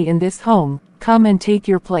your way in this home. Come and take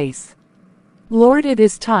your place. Lord, it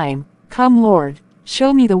is time. Come, Lord.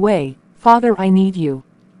 Show me the way. Father, I need you.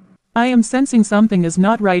 I am sensing something is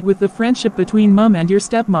not right with the friendship between Mum and your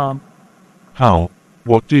stepmom. How?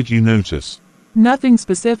 What did you notice? Nothing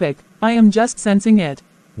specific. I am just sensing it.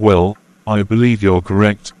 Well, I believe you're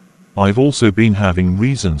correct. I've also been having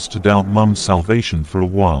reasons to doubt Mum's salvation for a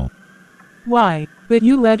while. Why? But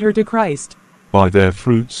you led her to Christ. By their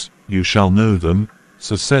fruits, you shall know them,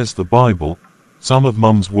 so says the Bible. Some of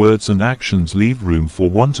Mum's words and actions leave room for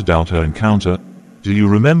one to doubt her encounter. Do you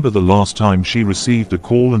remember the last time she received a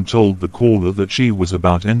call and told the caller that she was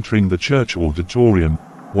about entering the church auditorium,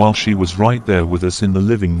 while she was right there with us in the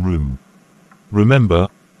living room? Remember,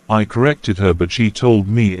 I corrected her, but she told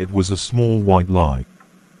me it was a small white lie.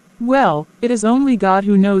 Well, it is only God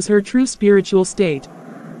who knows her true spiritual state.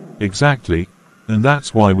 Exactly, and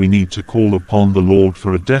that's why we need to call upon the Lord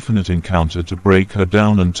for a definite encounter to break her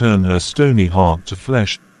down and turn her stony heart to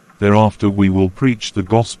flesh. Thereafter we will preach the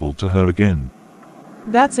gospel to her again.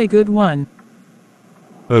 That's a good one.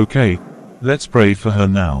 Okay, let's pray for her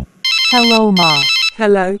now. Hello, Ma.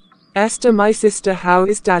 Hello. Esther, my sister, how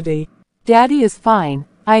is Daddy? Daddy is fine.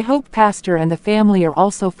 I hope Pastor and the family are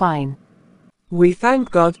also fine. We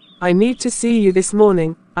thank God. I need to see you this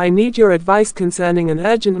morning. I need your advice concerning an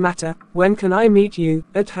urgent matter. When can I meet you,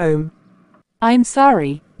 at home? I'm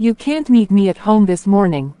sorry, you can't meet me at home this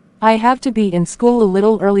morning. I have to be in school a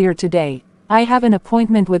little earlier today. I have an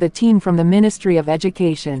appointment with a team from the Ministry of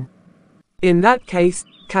Education. In that case,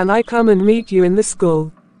 can I come and meet you in the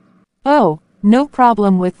school? Oh, no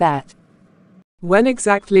problem with that. When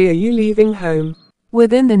exactly are you leaving home?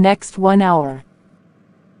 Within the next 1 hour.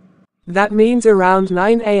 That means around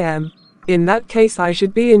 9 a.m. In that case I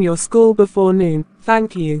should be in your school before noon.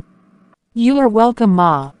 Thank you. You are welcome,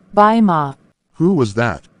 Ma. Bye, Ma. Who was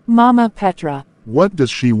that? Mama Petra. What does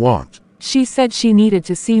she want? She said she needed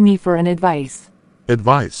to see me for an advice.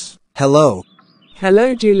 Advice? Hello.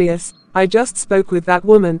 Hello Julius, I just spoke with that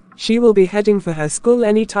woman, she will be heading for her school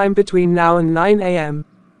anytime between now and 9 a.m.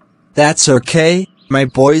 That's okay, my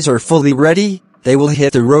boys are fully ready, they will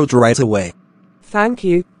hit the road right away. Thank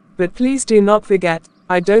you, but please do not forget,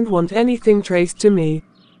 I don't want anything traced to me.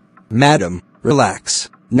 Madam, relax.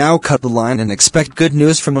 Now cut the line and expect good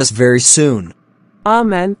news from us very soon.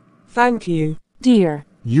 Amen, thank you. Dear.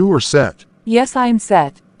 You are set. Yes, I'm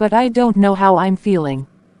set, but I don't know how I'm feeling.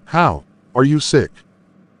 How? Are you sick?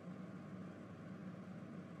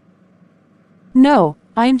 No,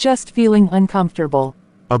 I'm just feeling uncomfortable.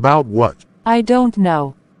 About what? I don't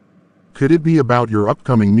know. Could it be about your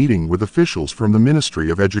upcoming meeting with officials from the Ministry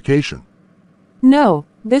of Education? No,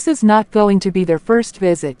 this is not going to be their first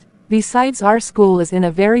visit. Besides, our school is in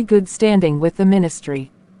a very good standing with the ministry.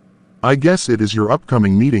 I guess it is your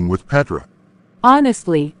upcoming meeting with Petra.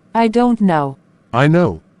 Honestly, I don't know. I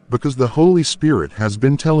know, because the Holy Spirit has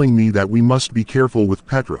been telling me that we must be careful with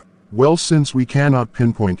Petra. Well, since we cannot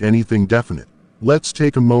pinpoint anything definite, let's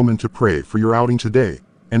take a moment to pray for your outing today,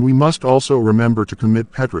 and we must also remember to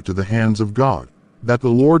commit Petra to the hands of God, that the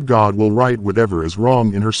Lord God will right whatever is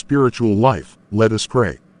wrong in her spiritual life. Let us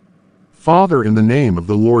pray. Father, in the name of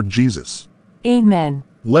the Lord Jesus. Amen.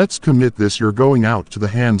 Let's commit this your going out to the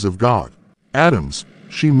hands of God. Adams,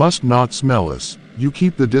 she must not smell us. You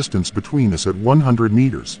keep the distance between us at 100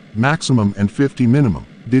 meters, maximum, and 50 minimum.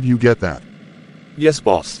 Did you get that? Yes,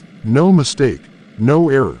 boss. No mistake. No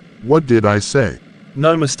error. What did I say?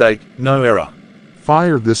 No mistake, no error.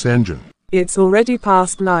 Fire this engine. It's already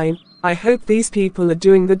past 9, I hope these people are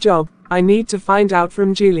doing the job. I need to find out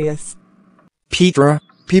from Julius. Petra,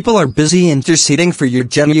 people are busy interceding for your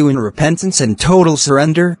genuine repentance and total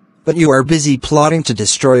surrender, but you are busy plotting to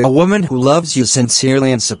destroy a woman who loves you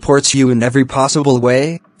sincerely and supports you in every possible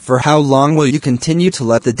way. For how long will you continue to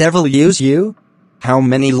let the devil use you? How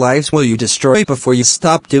many lives will you destroy before you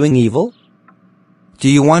stop doing evil? Do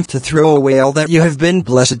you want to throw away all that you have been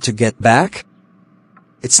blessed to get back?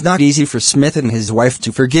 It's not easy for Smith and his wife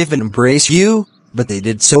to forgive and embrace you, but they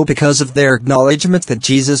did so because of their acknowledgement that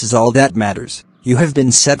Jesus is all that matters. You have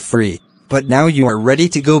been set free, but now you are ready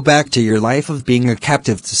to go back to your life of being a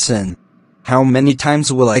captive to sin. How many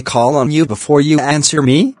times will I call on you before you answer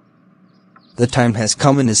me? The time has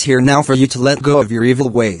come and is here now for you to let go of your evil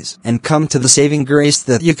ways and come to the saving grace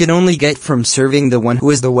that you can only get from serving the one who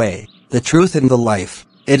is the way, the truth and the life.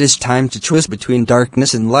 It is time to choose between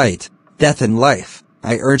darkness and light, death and life.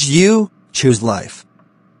 I urge you, choose life.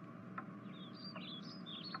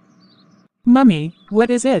 Mummy, what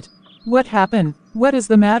is it? What happened? What is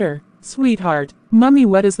the matter? Sweetheart, Mummy,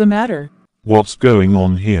 what is the matter? What's going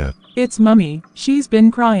on here? It's Mummy, she's been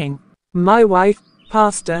crying. My wife,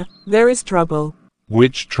 Pastor, there is trouble.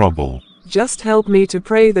 Which trouble? Just help me to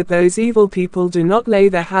pray that those evil people do not lay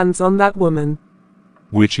their hands on that woman.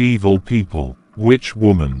 Which evil people? Which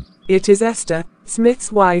woman? It is Esther,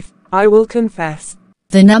 Smith's wife, I will confess.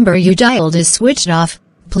 The number you dialed is switched off.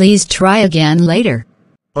 Please try again later.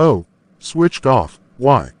 Oh, switched off.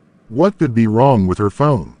 Why? What could be wrong with her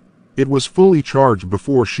phone? It was fully charged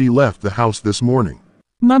before she left the house this morning.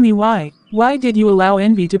 Mummy, why? Why did you allow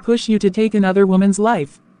envy to push you to take another woman's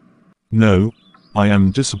life? No, I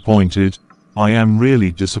am disappointed. I am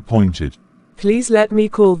really disappointed. Please let me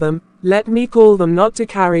call them. Let me call them not to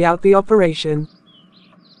carry out the operation.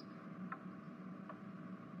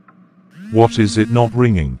 What is it not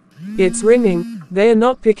ringing? It's ringing. They are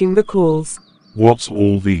not picking the calls. What's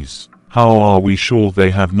all these? How are we sure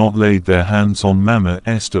they have not laid their hands on Mama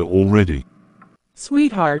Esther already?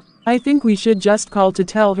 Sweetheart, I think we should just call to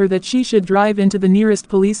tell her that she should drive into the nearest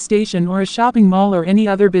police station or a shopping mall or any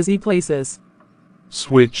other busy places.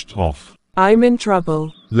 Switched off. I'm in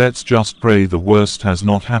trouble. Let's just pray the worst has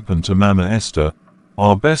not happened to Mama Esther.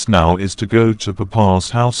 Our best now is to go to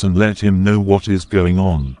Papa's house and let him know what is going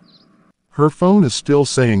on. Her phone is still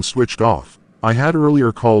saying switched off. I had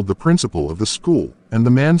earlier called the principal of the school, and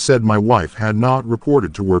the man said my wife had not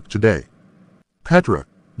reported to work today. Petra,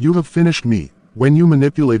 you have finished me. When you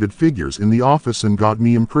manipulated figures in the office and got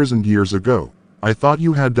me imprisoned years ago, I thought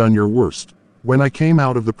you had done your worst. When I came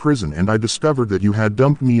out of the prison and I discovered that you had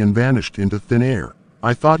dumped me and vanished into thin air,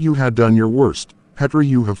 I thought you had done your worst. Petra,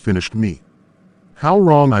 you have finished me. How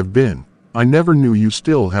wrong I've been. I never knew you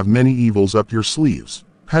still have many evils up your sleeves.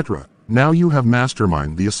 Petra, now you have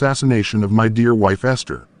masterminded the assassination of my dear wife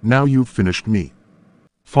Esther. Now you've finished me.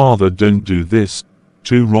 Father, don't do this.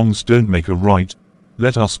 Two wrongs don't make a right.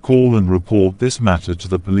 Let us call and report this matter to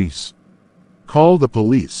the police. Call the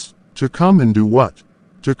police. To come and do what?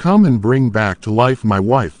 To come and bring back to life my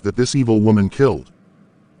wife that this evil woman killed.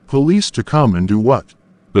 Police to come and do what?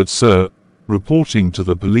 But sir, Reporting to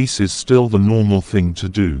the police is still the normal thing to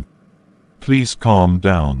do. Please calm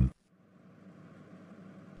down.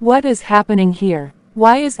 What is happening here?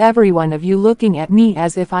 Why is every one of you looking at me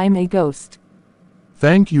as if I'm a ghost?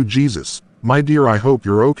 Thank you, Jesus. My dear, I hope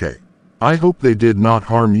you're okay. I hope they did not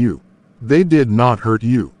harm you. They did not hurt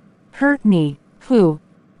you. Hurt me? Who?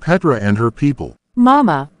 Petra and her people.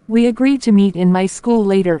 Mama, we agreed to meet in my school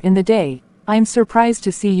later in the day. I'm surprised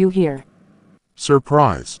to see you here.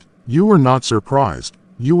 Surprised? You are not surprised.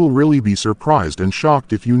 You will really be surprised and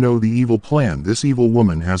shocked if you know the evil plan this evil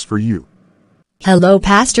woman has for you. Hello,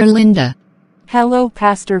 Pastor Linda. Hello,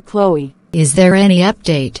 Pastor Chloe. Is there any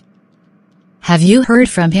update? Have you heard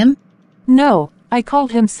from him? No, I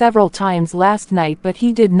called him several times last night but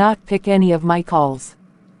he did not pick any of my calls.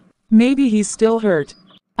 Maybe he's still hurt.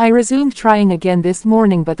 I resumed trying again this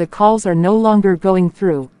morning but the calls are no longer going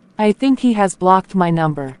through. I think he has blocked my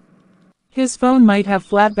number. His phone might have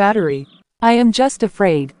flat battery. I am just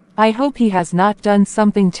afraid. I hope he has not done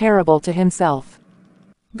something terrible to himself.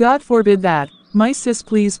 God forbid that. My sis,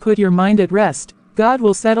 please put your mind at rest. God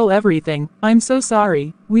will settle everything. I'm so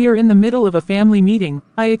sorry. We are in the middle of a family meeting.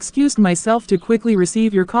 I excused myself to quickly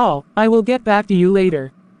receive your call. I will get back to you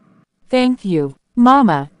later. Thank you.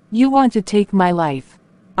 Mama, you want to take my life.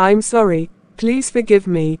 I'm sorry. Please forgive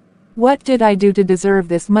me. What did I do to deserve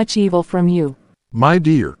this much evil from you? My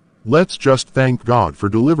dear, let's just thank God for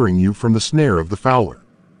delivering you from the snare of the fowler.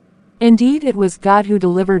 Indeed, it was God who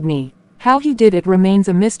delivered me. How he did it remains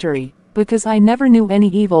a mystery, because I never knew any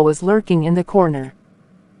evil was lurking in the corner.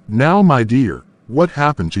 Now, my dear, what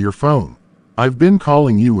happened to your phone? I've been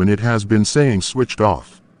calling you and it has been saying switched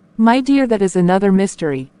off. My dear, that is another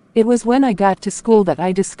mystery. It was when I got to school that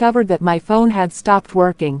I discovered that my phone had stopped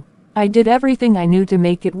working. I did everything I knew to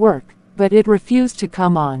make it work, but it refused to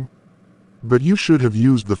come on. But you should have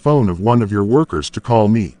used the phone of one of your workers to call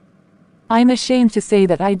me. I'm ashamed to say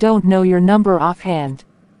that I don't know your number offhand.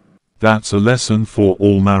 That's a lesson for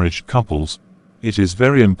all married couples. It is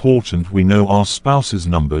very important we know our spouse's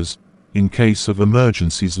numbers, in case of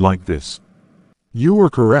emergencies like this. You are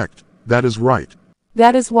correct. That is right.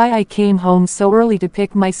 That is why I came home so early to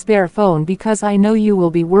pick my spare phone, because I know you will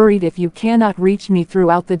be worried if you cannot reach me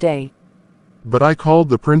throughout the day. But I called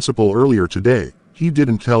the principal earlier today. He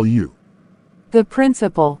didn't tell you. The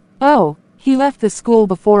principal? Oh, he left the school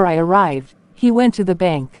before I arrived. He went to the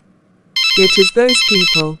bank. It is those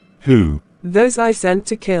people. Who? Those I sent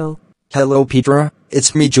to kill. Hello, Petra.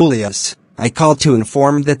 It's me, Julius. I called to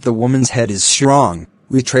inform that the woman's head is strong.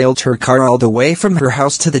 We trailed her car all the way from her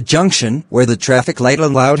house to the junction, where the traffic light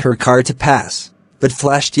allowed her car to pass, but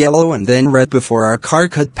flashed yellow and then red before our car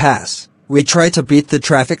could pass. We tried to beat the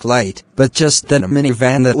traffic light, but just then a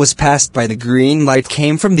minivan that was passed by the green light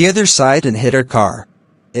came from the other side and hit our car.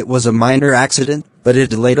 It was a minor accident, but it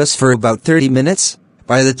delayed us for about 30 minutes.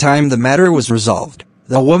 By the time the matter was resolved,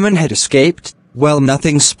 the woman had escaped. Well,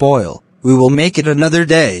 nothing spoil. We will make it another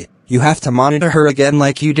day. You have to monitor her again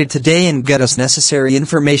like you did today and get us necessary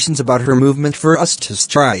informations about her movement for us to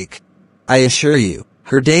strike. I assure you,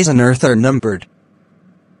 her days on earth are numbered.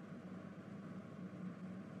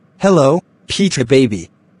 Hello, Petra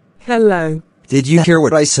baby. Hello. Did you hear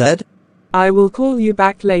what I said? I will call you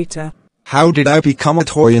back later. How did I become a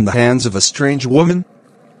toy in the hands of a strange woman?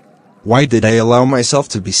 Why did I allow myself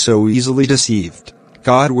to be so easily deceived?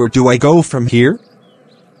 God, where do I go from here?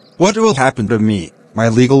 What will happen to me, my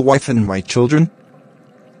legal wife and my children?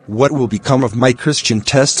 What will become of my Christian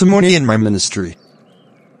testimony and my ministry?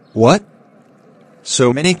 What?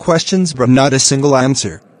 So many questions but not a single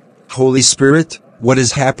answer. Holy Spirit, what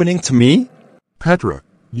is happening to me? Petra,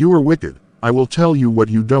 you are wicked. I will tell you what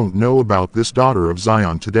you don't know about this daughter of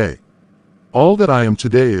Zion today. All that I am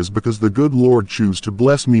today is because the good Lord chose to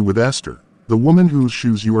bless me with Esther, the woman whose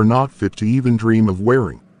shoes you are not fit to even dream of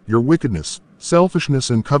wearing. Your wickedness,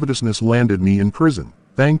 selfishness and covetousness landed me in prison.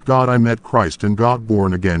 Thank God I met Christ and got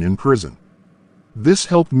born again in prison. This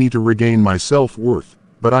helped me to regain my self-worth,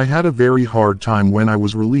 but I had a very hard time when I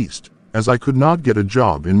was released, as I could not get a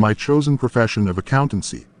job in my chosen profession of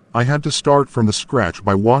accountancy. I had to start from the scratch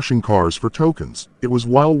by washing cars for tokens. It was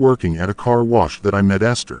while working at a car wash that I met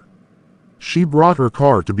Esther. She brought her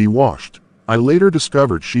car to be washed. I later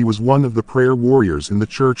discovered she was one of the prayer warriors in the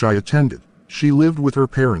church I attended. She lived with her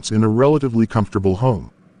parents in a relatively comfortable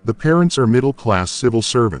home. The parents are middle-class civil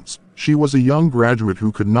servants. She was a young graduate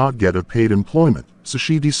who could not get a paid employment, so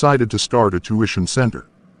she decided to start a tuition center.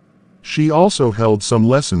 She also held some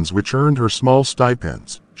lessons which earned her small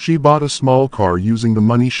stipends. She bought a small car using the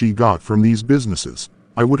money she got from these businesses.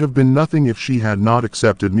 I would have been nothing if she had not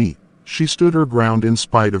accepted me. She stood her ground in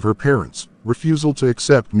spite of her parents' refusal to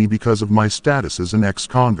accept me because of my status as an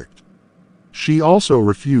ex-convict. She also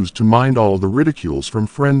refused to mind all the ridicules from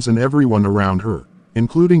friends and everyone around her,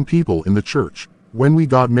 including people in the church. When we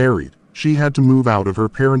got married, she had to move out of her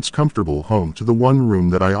parents' comfortable home to the one room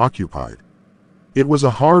that I occupied. It was a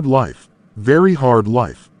hard life, very hard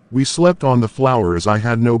life. We slept on the floor as I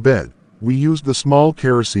had no bed. We used the small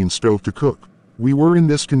kerosene stove to cook. We were in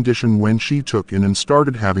this condition when she took in and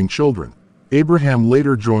started having children. Abraham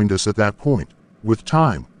later joined us at that point. With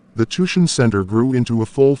time, the tuition center grew into a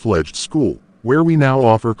full-fledged school, where we now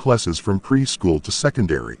offer classes from preschool to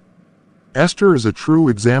secondary. Esther is a true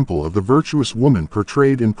example of the virtuous woman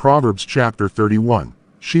portrayed in Proverbs chapter 31.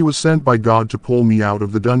 She was sent by God to pull me out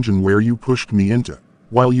of the dungeon where you pushed me into.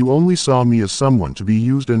 While you only saw me as someone to be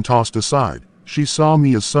used and tossed aside, she saw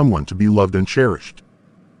me as someone to be loved and cherished.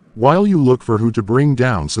 While you look for who to bring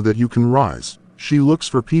down so that you can rise, she looks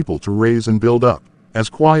for people to raise and build up. As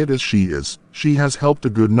quiet as she is, she has helped a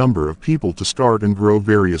good number of people to start and grow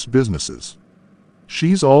various businesses.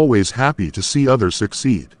 She's always happy to see others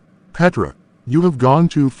succeed. Petra, you have gone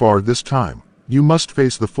too far this time. You must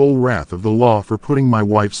face the full wrath of the law for putting my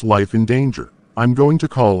wife's life in danger. I'm going to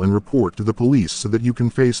call and report to the police so that you can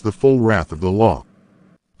face the full wrath of the law.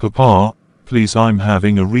 Papa, please, I'm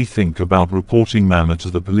having a rethink about reporting Mama to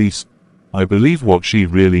the police. I believe what she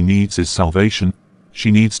really needs is salvation.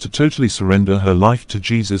 She needs to totally surrender her life to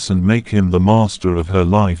Jesus and make him the master of her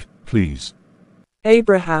life, please.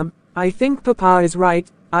 Abraham, I think Papa is right.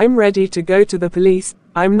 I'm ready to go to the police.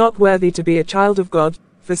 I'm not worthy to be a child of God.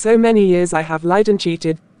 For so many years I have lied and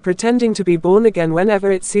cheated, pretending to be born again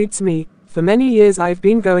whenever it suits me. For many years I've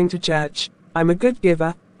been going to church. I'm a good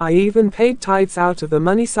giver. I even paid tithes out of the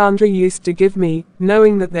money Sandra used to give me,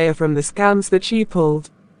 knowing that they are from the scams that she pulled.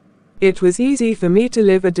 It was easy for me to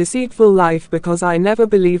live a deceitful life because I never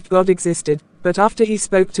believed God existed, but after he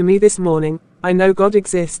spoke to me this morning, I know God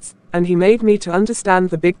exists, and he made me to understand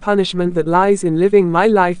the big punishment that lies in living my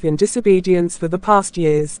life in disobedience for the past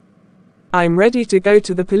years. I'm ready to go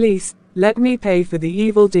to the police. Let me pay for the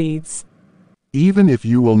evil deeds. Even if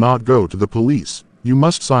you will not go to the police, you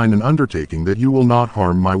must sign an undertaking that you will not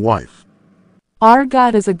harm my wife. Our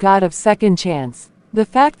God is a God of second chance. The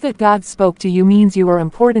fact that God spoke to you means you are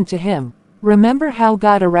important to him. Remember how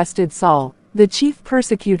God arrested Saul, the chief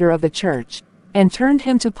persecutor of the church, and turned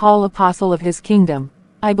him to Paul, apostle of his kingdom.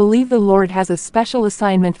 I believe the Lord has a special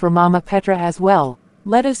assignment for Mama Petra as well.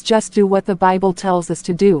 Let us just do what the Bible tells us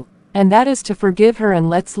to do, and that is to forgive her, and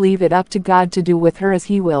let's leave it up to God to do with her as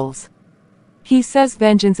he wills. He says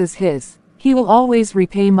vengeance is his. He will always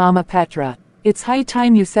repay Mama Petra. It's high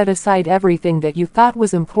time you set aside everything that you thought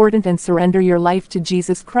was important and surrender your life to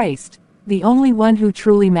Jesus Christ, the only one who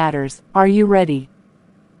truly matters. Are you ready?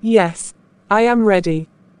 Yes, I am ready.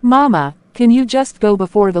 Mama, can you just go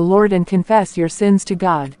before the Lord and confess your sins to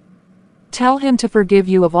God? Tell him to forgive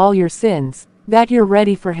you of all your sins, that you're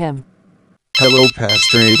ready for him. Hello,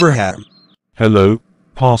 Pastor Abraham. Hello,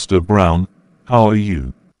 Pastor Brown. How are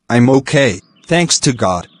you? I'm okay, thanks to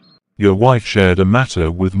God. Your wife shared a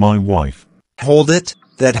matter with my wife. Hold it,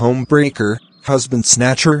 that homebreaker, husband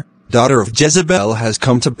snatcher, daughter of Jezebel has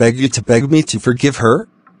come to beg you to beg me to forgive her?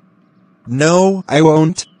 No, I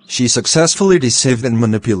won't. She successfully deceived and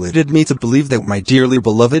manipulated me to believe that my dearly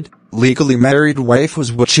beloved, legally married wife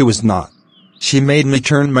was what she was not. She made me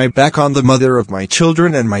turn my back on the mother of my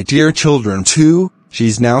children and my dear children too.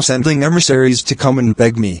 She's now sending emissaries to come and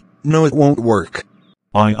beg me. No, it won't work.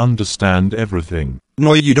 I understand everything.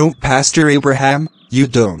 No, you don't, Pastor Abraham, you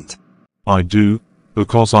don't. I do,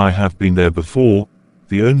 because I have been there before.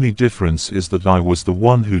 The only difference is that I was the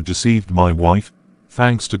one who deceived my wife.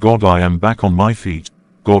 Thanks to God I am back on my feet.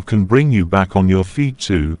 God can bring you back on your feet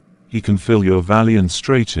too. He can fill your valley and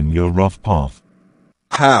straighten your rough path.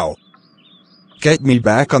 How? Get me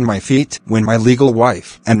back on my feet when my legal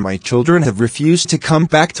wife and my children have refused to come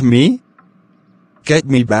back to me? Get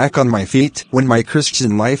me back on my feet when my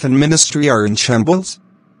Christian life and ministry are in shambles?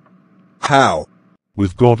 How?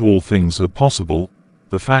 With God all things are possible.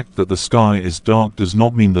 The fact that the sky is dark does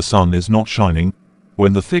not mean the sun is not shining.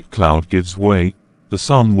 When the thick cloud gives way, the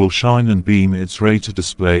sun will shine and beam its ray to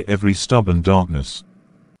display every stubborn darkness.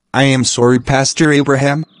 I am sorry, Pastor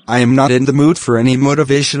Abraham. I am not in the mood for any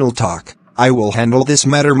motivational talk. I will handle this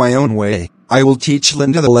matter my own way. I will teach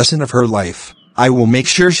Linda the lesson of her life. I will make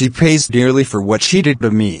sure she pays dearly for what she did to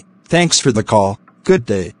me. Thanks for the call. Good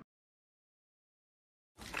day.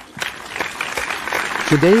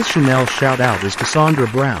 Today's Chanel shout-out is to Sandra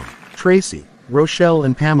Brown, Tracy, Rochelle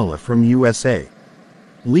and Pamela from USA,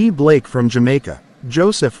 Lee Blake from Jamaica,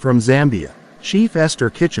 Joseph from Zambia, Chief Esther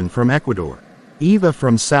Kitchen from Ecuador, Eva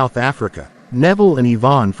from South Africa, Neville and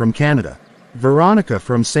Yvonne from Canada, Veronica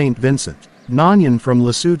from St. Vincent, Nanyan from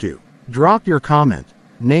Lesotho, Drop your comment,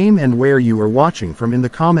 name and where you are watching from in the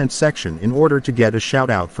comment section in order to get a shout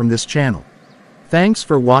out from this channel. Thanks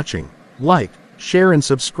for watching. Like, share and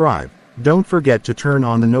subscribe. Don't forget to turn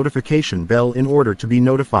on the notification bell in order to be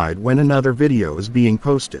notified when another video is being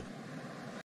posted.